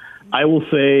 So I will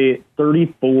say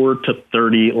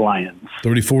 34-30 Lions.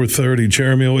 34-30.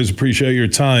 Jeremy, always appreciate your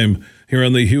time here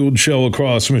on the Huge Show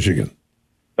across Michigan.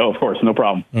 Oh, of course, no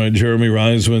problem. All right, Jeremy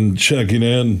Reisman checking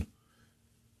in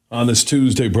on this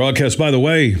Tuesday broadcast. By the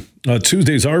way,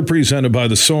 Tuesdays are presented by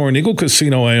the Soaring Eagle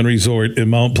Casino and Resort in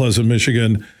Mount Pleasant,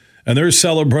 Michigan. And they're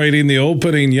celebrating the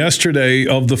opening yesterday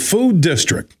of the Food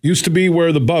District. Used to be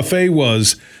where the buffet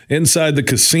was inside the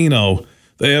casino.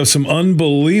 They have some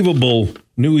unbelievable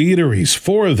new eateries,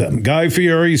 4 of them. Guy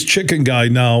Fieri's Chicken Guy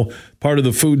now part of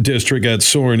the Food District at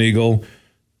Soaring Eagle.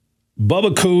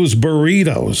 Bubba Coo's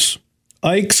Burritos.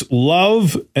 Ike's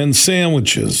Love and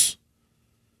Sandwiches.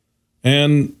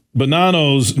 And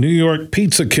Bonanno's New York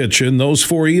Pizza Kitchen. Those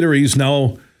 4 eateries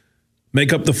now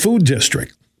make up the Food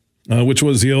District, which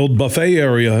was the old buffet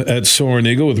area at Soaring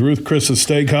Eagle. With Ruth Chris's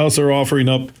Steakhouse, they're offering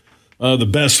up the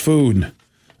best food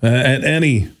at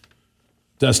any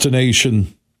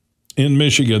destination in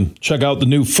Michigan. Check out the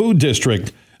new Food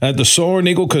District at the Soaring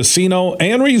Eagle Casino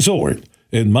and Resort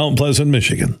in Mount Pleasant,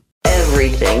 Michigan.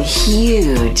 Everything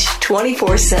huge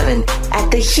 24/7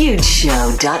 at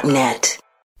thehugeshow.net.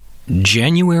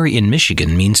 January in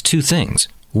Michigan means 2 things.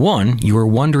 One, you are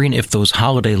wondering if those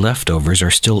holiday leftovers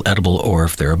are still edible or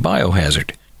if they're a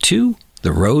biohazard. 2,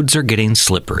 the roads are getting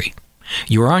slippery.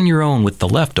 You're on your own with the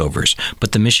leftovers,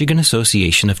 but the Michigan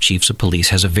Association of Chiefs of Police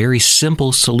has a very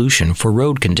simple solution for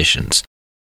road conditions.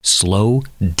 Slow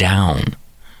down.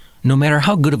 No matter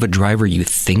how good of a driver you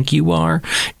think you are,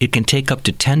 it can take up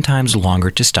to 10 times longer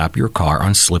to stop your car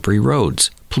on slippery roads.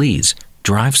 Please,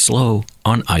 drive slow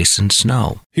on ice and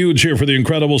snow. Huge here for the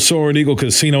incredible Soaring Eagle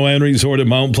Casino and Resort in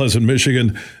Mount Pleasant,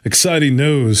 Michigan. Exciting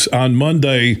news. On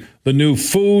Monday, the new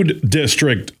food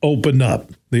district opened up.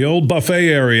 The old buffet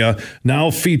area now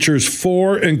features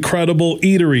 4 incredible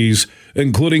eateries,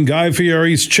 including Guy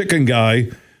Fieri's Chicken Guy,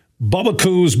 Bubba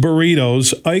Coo's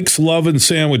Burritos, Ike's Love and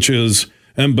Sandwiches,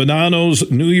 and Bonanno's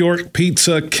New York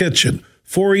Pizza Kitchen.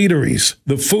 4 eateries.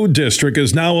 The food district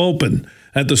is now open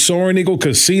at the Soaring Eagle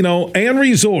Casino and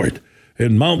Resort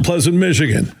in Mount Pleasant,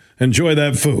 Michigan. Enjoy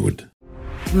that food.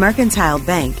 Mercantile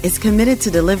Bank is committed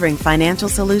to delivering financial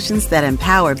solutions that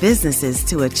empower businesses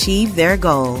to achieve their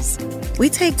goals. We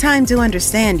take time to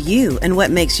understand you and what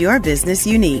makes your business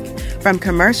unique. From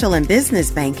commercial and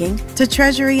business banking to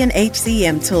treasury and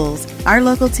HCM tools, our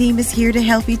local team is here to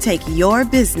help you take your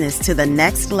business to the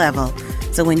next level.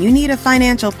 So when you need a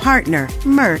financial partner,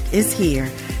 Merc is here.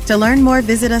 To learn more,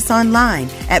 visit us online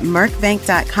at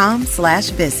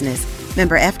mercbank.com/business.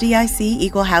 Member FDIC,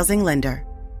 Equal Housing Lender.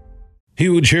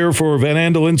 Huge here for Van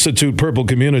Andel Institute Purple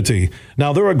Community.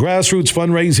 Now, they're a grassroots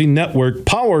fundraising network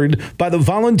powered by the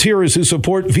volunteers who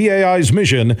support VAI's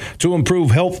mission to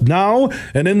improve health now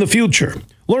and in the future.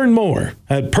 Learn more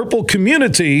at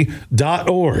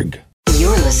purplecommunity.org.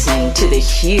 You're listening to The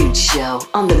Huge Show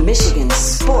on the Michigan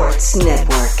Sports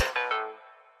Network.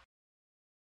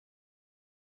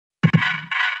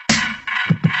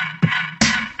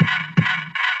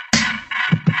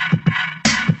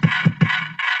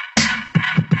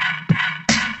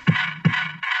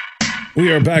 We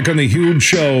are back on The Huge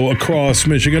Show across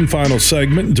Michigan. Final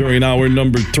segment during hour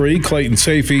number 3. Clayton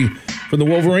Sayfie from the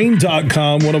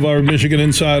Wolverine.com. One of our Michigan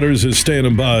insiders is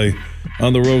standing by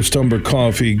on the Roast Umber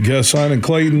Coffee guest line. And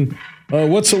Clayton,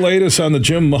 what's the latest on the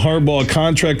Jim Harbaugh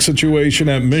contract situation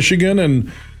at Michigan?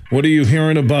 And what are you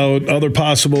hearing about other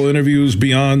possible interviews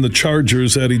beyond the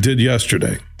Chargers that he did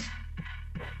yesterday?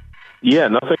 Yeah,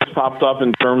 nothing's popped up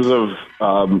in terms of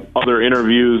other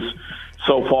interviews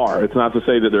so far. It's not to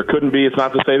say that there couldn't be. It's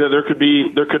not to say that there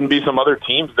couldn't be some other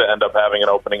teams that end up having an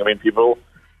opening. I mean, people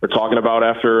were talking about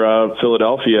after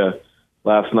Philadelphia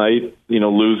last night,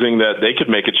 losing, that they could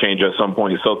make a change at some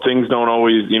point. So things don't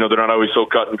always, they're not always so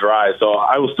cut and dry. So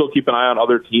I will still keep an eye on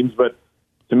other teams. But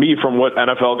to me, from what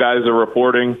NFL guys are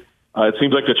reporting, it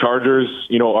seems like the Chargers,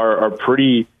 are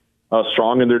pretty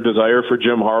strong in their desire for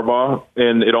Jim Harbaugh,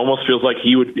 and it almost feels like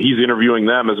he's interviewing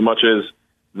them as much as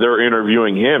they're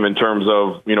interviewing him in terms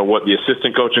of, what the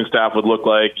assistant coaching staff would look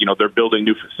like. They're building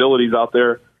new facilities out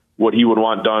there, what he would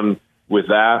want done with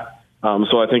that.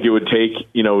 So I think it would take,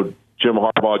 Jim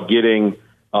Harbaugh getting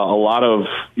a lot of,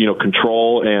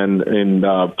 control and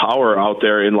power out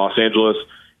there in Los Angeles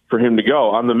for him to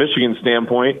go. On the Michigan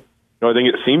standpoint, I think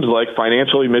it seems like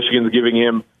financially Michigan's giving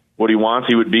him what he wants.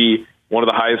 He would be one of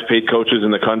the highest paid coaches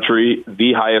in the country,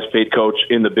 the highest paid coach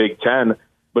in the Big Ten.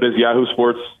 But as Yahoo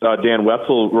Sports' Dan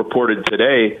Wetzel reported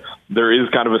today, there is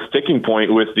kind of a sticking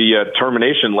point with the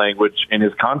termination language in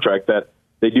his contract that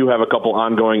they do have a couple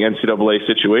ongoing NCAA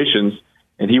situations,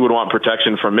 and he would want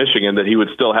protection from Michigan that he would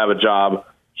still have a job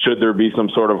should there be some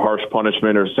sort of harsh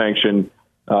punishment or sanction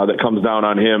that comes down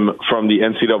on him from the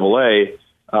NCAA.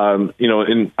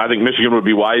 And I think Michigan would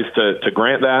be wise to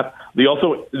grant that. The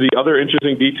other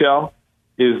interesting detail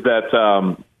is that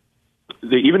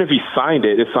even if he signed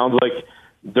it, it sounds like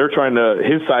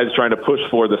his side's trying to push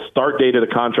for the start date of the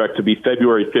contract to be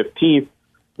February 15th,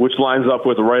 which lines up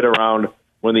with right around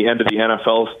when the end of the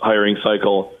NFL hiring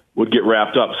cycle would get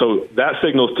wrapped up. So that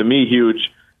signals to me,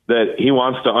 Huge, that he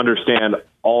wants to understand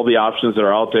all the options that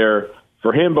are out there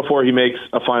for him before he makes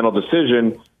a final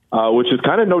decision, which is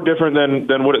kind of no different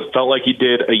than what it felt like he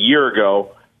did a year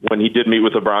ago when he did meet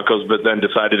with the Broncos, but then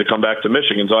decided to come back to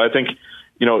Michigan. So I think,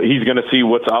 he's going to see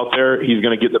what's out there. He's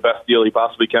going to get the best deal he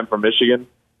possibly can from Michigan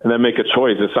and then make a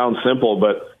choice. It sounds simple,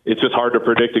 but it's just hard to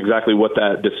predict exactly what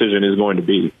that decision is going to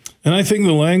be. And I think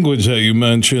the language that you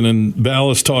mentioned, and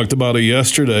Ballas talked about it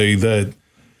yesterday, that,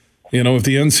 if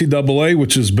the NCAA,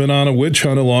 which has been on a witch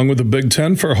hunt along with the Big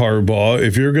Ten for Harbaugh,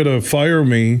 if you're going to fire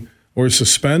me or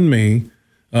suspend me,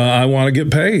 I want to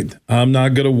get paid. I'm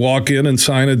not going to walk in and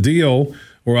sign a deal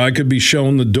where I could be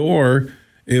shown the door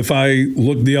if I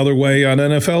look the other way on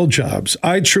NFL jobs.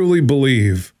 I truly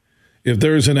believe if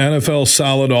there's an NFL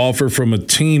solid offer from a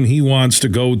team he wants to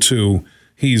go to,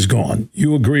 he's gone.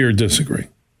 You agree or disagree?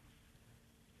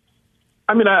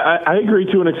 I mean, I agree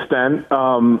to an extent,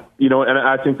 and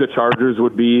I think the Chargers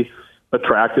would be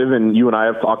attractive, and you and I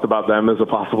have talked about them as a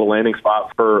possible landing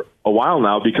spot for a while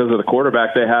now because of the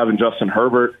quarterback they have in Justin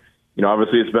Herbert.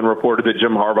 Obviously it's been reported that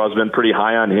Jim Harbaugh's been pretty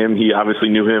high on him. He obviously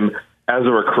knew him as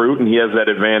a recruit, and he has that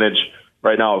advantage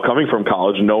right now coming from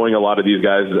college, knowing a lot of these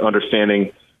guys,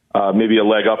 understanding maybe a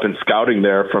leg up in scouting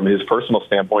there from his personal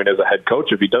standpoint as a head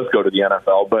coach if he does go to the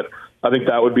NFL. But I think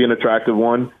that would be an attractive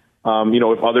one.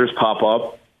 If others pop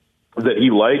up that he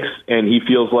likes and he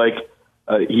feels like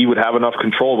he would have enough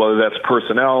control, whether that's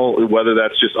personnel, whether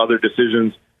that's just other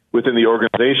decisions within the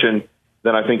organization,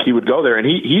 then I think he would go there. And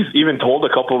he's even told a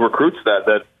couple of recruits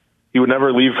that he would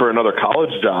never leave for another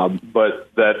college job, but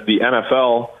that the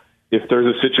NFL, if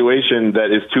there's a situation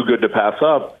that is too good to pass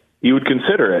up, he would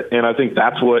consider it. And I think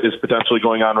that's what is potentially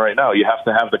going on right now. You have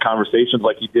to have the conversations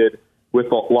like he did with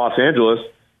Los Angeles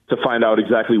to find out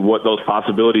exactly what those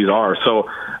possibilities are. So,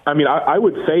 I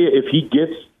would say if he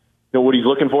gets what he's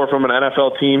looking for from an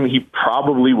NFL team, he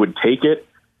probably would take it.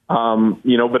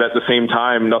 But at the same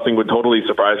time, nothing would totally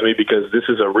surprise me because this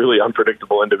is a really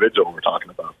unpredictable individual we're talking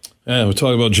about. Yeah, we're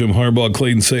talking about Jim Harbaugh,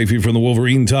 Clayton Sayfie from the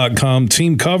Wolverine.com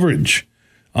team coverage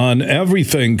on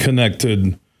everything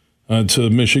connected to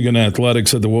Michigan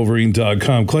athletics at the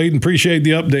Wolverine.com. Clayton, appreciate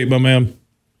the update, my man.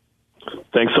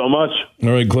 Thanks so much.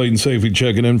 All right, Clayton Sayfie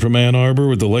checking in from Ann Arbor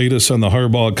with the latest on the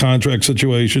Harbaugh contract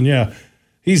situation. Yeah,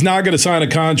 he's not going to sign a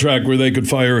contract where they could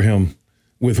fire him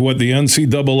with what the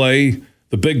NCAA,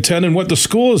 the Big Ten, and what the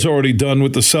school has already done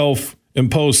with the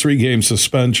self-imposed 3-game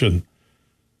suspension.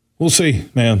 We'll see,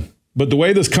 man. But the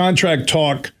way this contract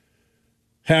talk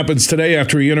happens today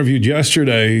after he interviewed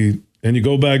yesterday, and you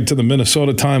go back to the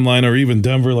Minnesota timeline or even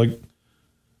Denver, like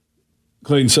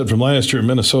Clayton said from last year,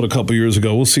 Minnesota a couple years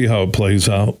ago, we'll see how it plays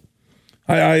out.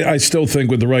 I still think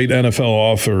with the right NFL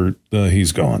offer,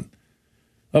 he's gone.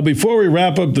 Before we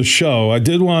wrap up the show, I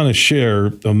did want to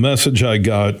share a message I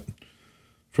got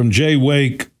from Jay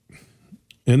Wake,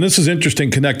 and this is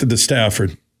interesting, connected to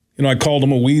Stafford. I called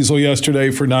him a weasel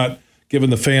yesterday for not giving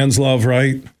the fans love,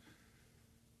 right?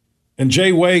 And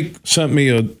Jay Wake sent me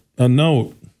a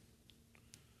note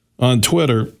on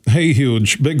Twitter. Hey,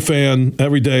 Huge, big fan.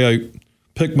 Every day I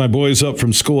pick my boys up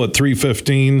from school at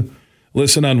 3:15.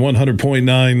 Listen on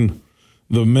 100.9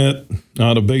 The Mitt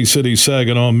out of Bay City,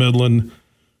 Saginaw, Midland.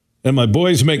 And my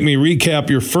boys make me recap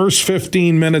your first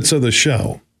 15 minutes of the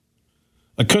show.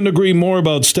 I couldn't agree more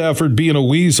about Stafford being a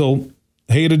weasel.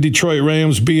 Hated Detroit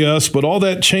Rams BS, but all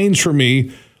that changed for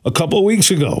me a couple of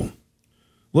weeks ago.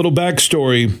 Little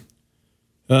backstory.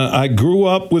 I grew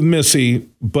up with Missy,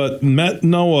 but met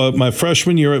Noah my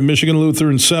freshman year at Michigan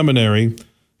Lutheran Seminary.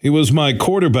 He was my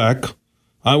quarterback.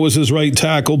 I was his right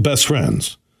tackle, best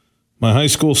friends. My high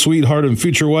school sweetheart and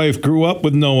future wife grew up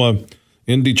with Noah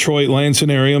in Detroit, Lansing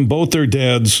area, and both their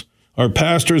dads are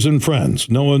pastors and friends.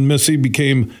 Noah and Missy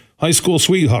became high school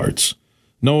sweethearts.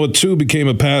 Noah, too, became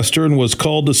a pastor and was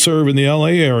called to serve in the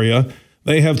L.A. area.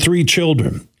 They have 3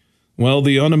 children. Well,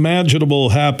 the unimaginable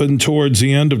happened towards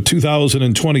the end of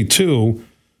 2022.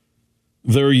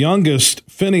 Their youngest,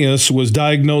 Phineas, was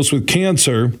diagnosed with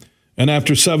cancer, and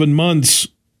after 7 months,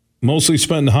 mostly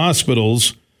spent in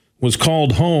hospitals, was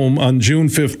called home on June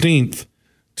 15th,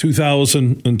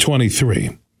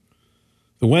 2023.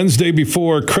 The Wednesday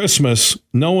before Christmas,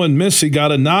 Noah and Missy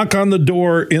got a knock on the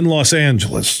door in Los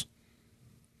Angeles.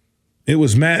 It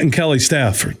was Matt and Kelly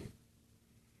Stafford.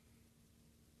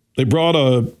 They brought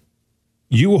a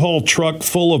U-Haul truck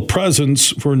full of presents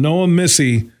for Noah,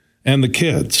 Missy, and the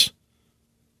kids.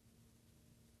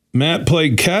 Matt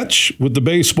played catch with the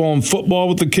baseball and football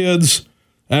with the kids.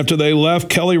 After they left,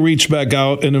 Kelly reached back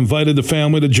out and invited the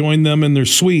family to join them in their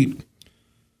suite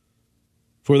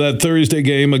for that Thursday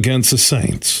game against the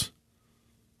Saints.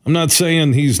 I'm not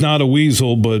saying he's not a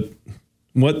weasel, but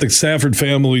what the Stafford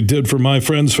family did for my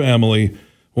friend's family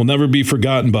will never be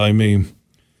forgotten by me.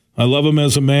 I love him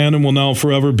as a man and will now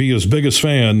forever be his biggest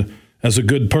fan as a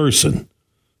good person.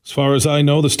 As far as I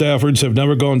know, the Staffords have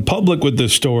never gone public with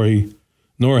this story,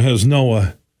 nor has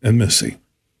Noah and Missy.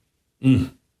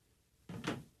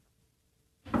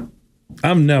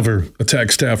 I'm never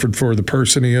attacked Stafford for the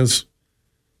person he is.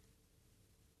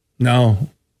 No,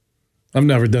 I've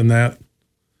never done that.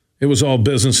 It was all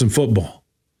business and football.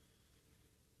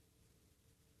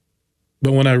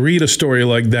 But when I read a story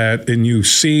like that and you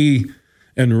see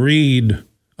and read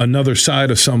another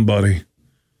side of somebody,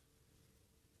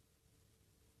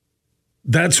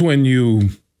 that's when you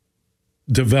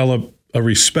develop a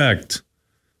respect,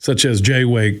 such as Jay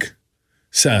Wake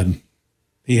said.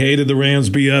 He hated the Rams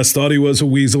BS, thought he was a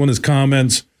weasel in his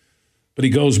comments, but he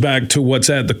goes back to what's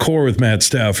at the core with Matt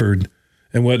Stafford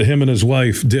and what him and his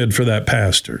wife did for that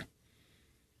pastor.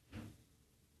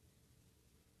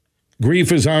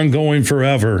 grief is ongoing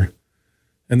forever,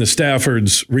 and the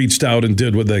Staffords reached out and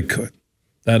did what they could.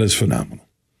 That is phenomenal.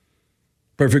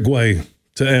 Perfect way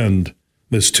to end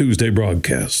this Tuesday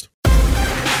broadcast.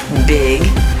 Big,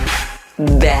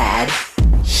 bad,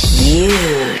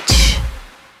 huge.